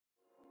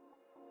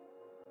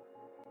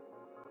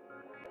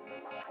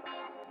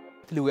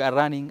Currently, we are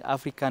running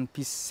African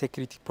Peace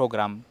Security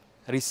Program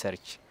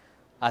research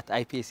at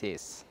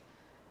IPSS.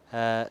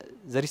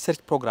 The research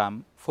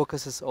program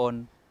focuses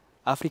on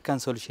African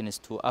solutions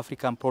to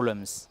African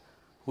problems,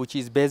 which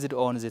is based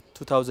on the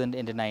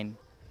 2009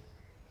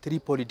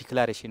 Tripoli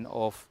Declaration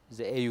of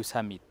the AU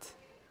Summit.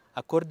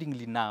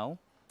 Accordingly now,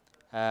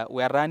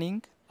 we are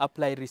running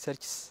applied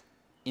research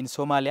in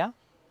Somalia,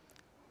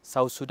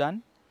 South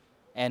Sudan,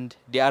 and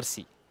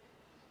DRC.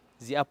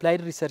 The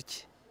applied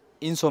research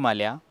in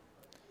Somalia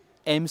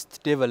aims to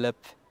develop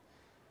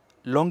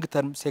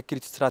long-term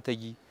security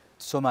strategy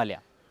to Somalia.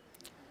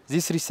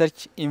 This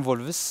research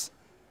involves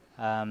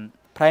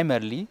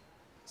primarily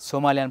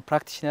Somalian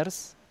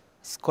practitioners,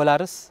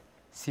 scholars,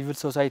 civil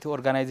society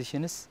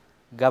organizations,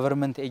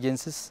 government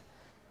agencies,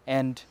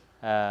 and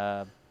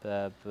other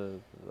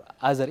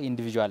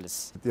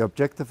individuals. The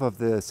objective of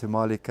the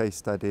Somali case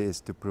study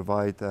is to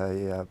provide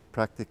a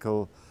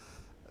practical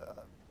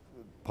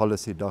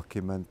policy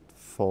document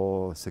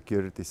for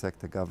security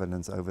sector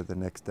governance over the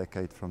next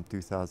decade from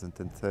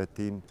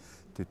 2013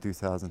 to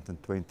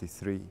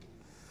 2023.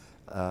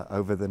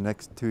 Over the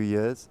next 2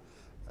 years,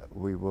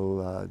 we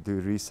will do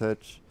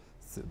research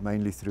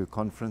mainly through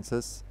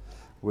conferences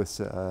with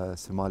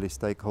Somali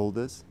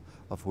stakeholders,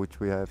 of which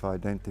we have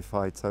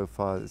identified so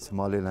far the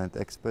Somaliland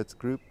Experts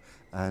Group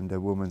and a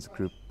women's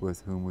group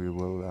with whom we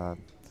will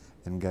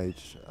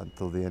engage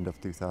until the end of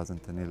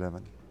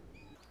 2011.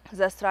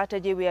 The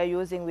strategy we are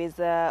using with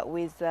the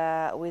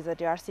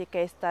DRC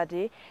case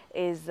study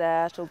is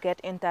to get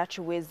in touch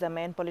with the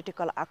main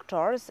political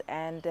actors,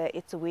 and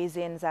it's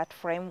within that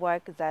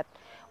framework that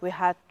we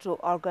had to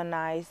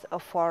organize a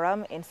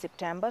forum in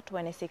September,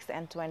 26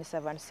 and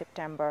 27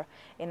 September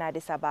in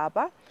Addis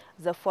Ababa.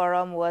 The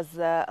forum was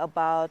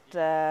about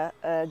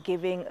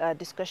giving a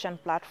discussion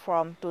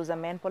platform to the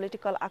main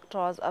political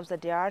actors of the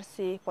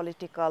DRC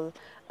political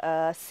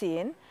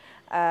scene.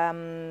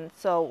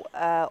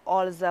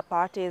 All the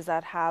parties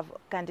that have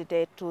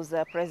candidate to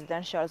the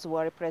presidentials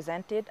were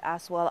represented,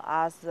 as well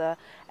as the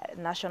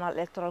National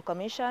Electoral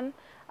Commission,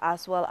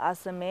 as well as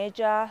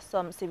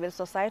some civil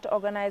society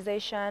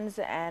organizations,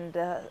 and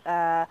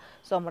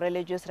some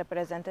religious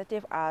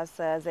representatives, as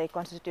they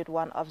constitute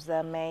one of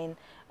the main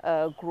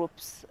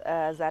groups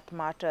that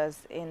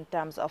matters in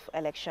terms of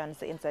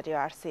elections in the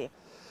DRC.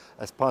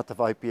 As part of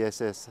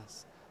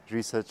IPSS's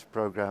research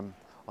program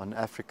on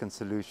African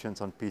solutions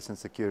on peace and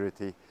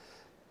security,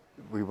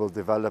 we will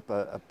develop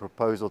a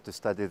proposal to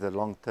study the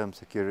long-term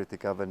security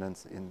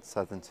governance in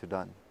southern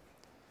Sudan.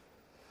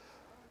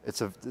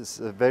 It's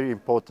a very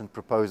important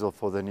proposal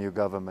for the new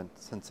government,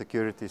 since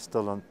security is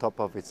still on top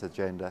of its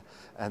agenda,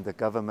 and the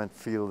government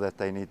feel that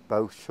they need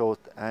both short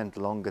and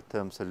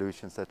longer-term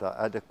solutions that are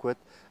adequate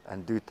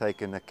and do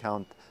take into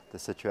account the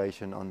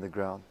situation on the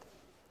ground.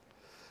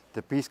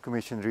 The Peace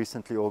Commission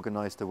recently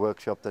organized a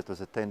workshop that was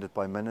attended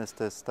by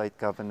ministers, state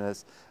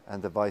governors,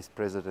 and the Vice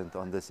President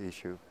on this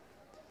issue.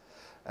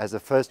 As a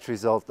first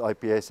result,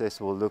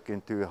 IPSS will look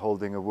into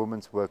holding a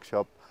women's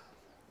workshop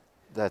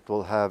that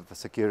will have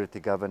security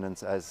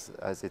governance as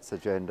its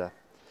agenda.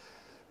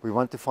 We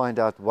want to find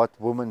out what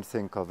women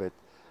think of it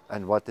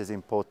and what is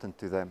important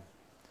to them.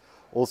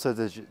 Also,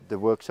 the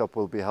workshop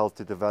will be held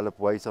to develop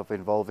ways of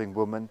involving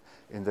women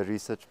in the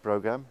research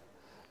program,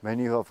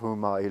 many of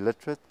whom are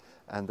illiterate,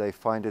 and they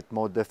find it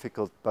more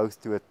difficult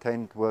both to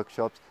attend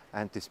workshops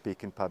and to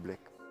speak in public.